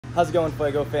How's it going,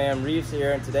 Fuego fam? Reeves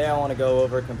here, and today I want to go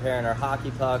over comparing our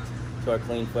hockey puck to our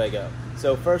CleanFuego.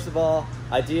 So first of all,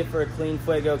 idea for a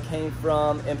CleanFuego came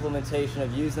from implementation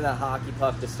of using that hockey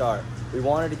puck to start. We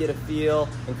wanted to get a feel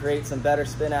and create some better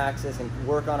spin axis and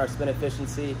work on our spin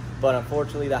efficiency, but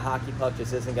unfortunately the hockey puck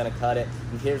just isn't going to cut it,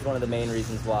 and here's one of the main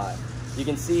reasons why. You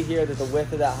can see here that the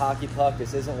width of that hockey puck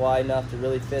just isn't wide enough to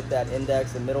really fit that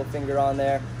index and middle finger on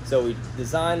there. So we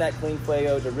designed that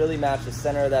CleanFuego to really match the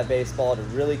center of that baseball to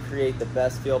really create the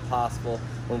best feel possible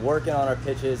when working on our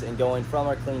pitches and going from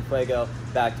our CleanFuego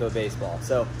back to a baseball.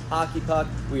 So hockey puck,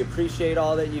 we appreciate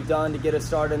all that you've done to get us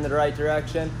started in the right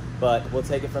direction, but we'll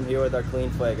take it from here with our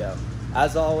CleanFuego.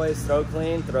 As always, throw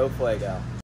clean, throw fuego.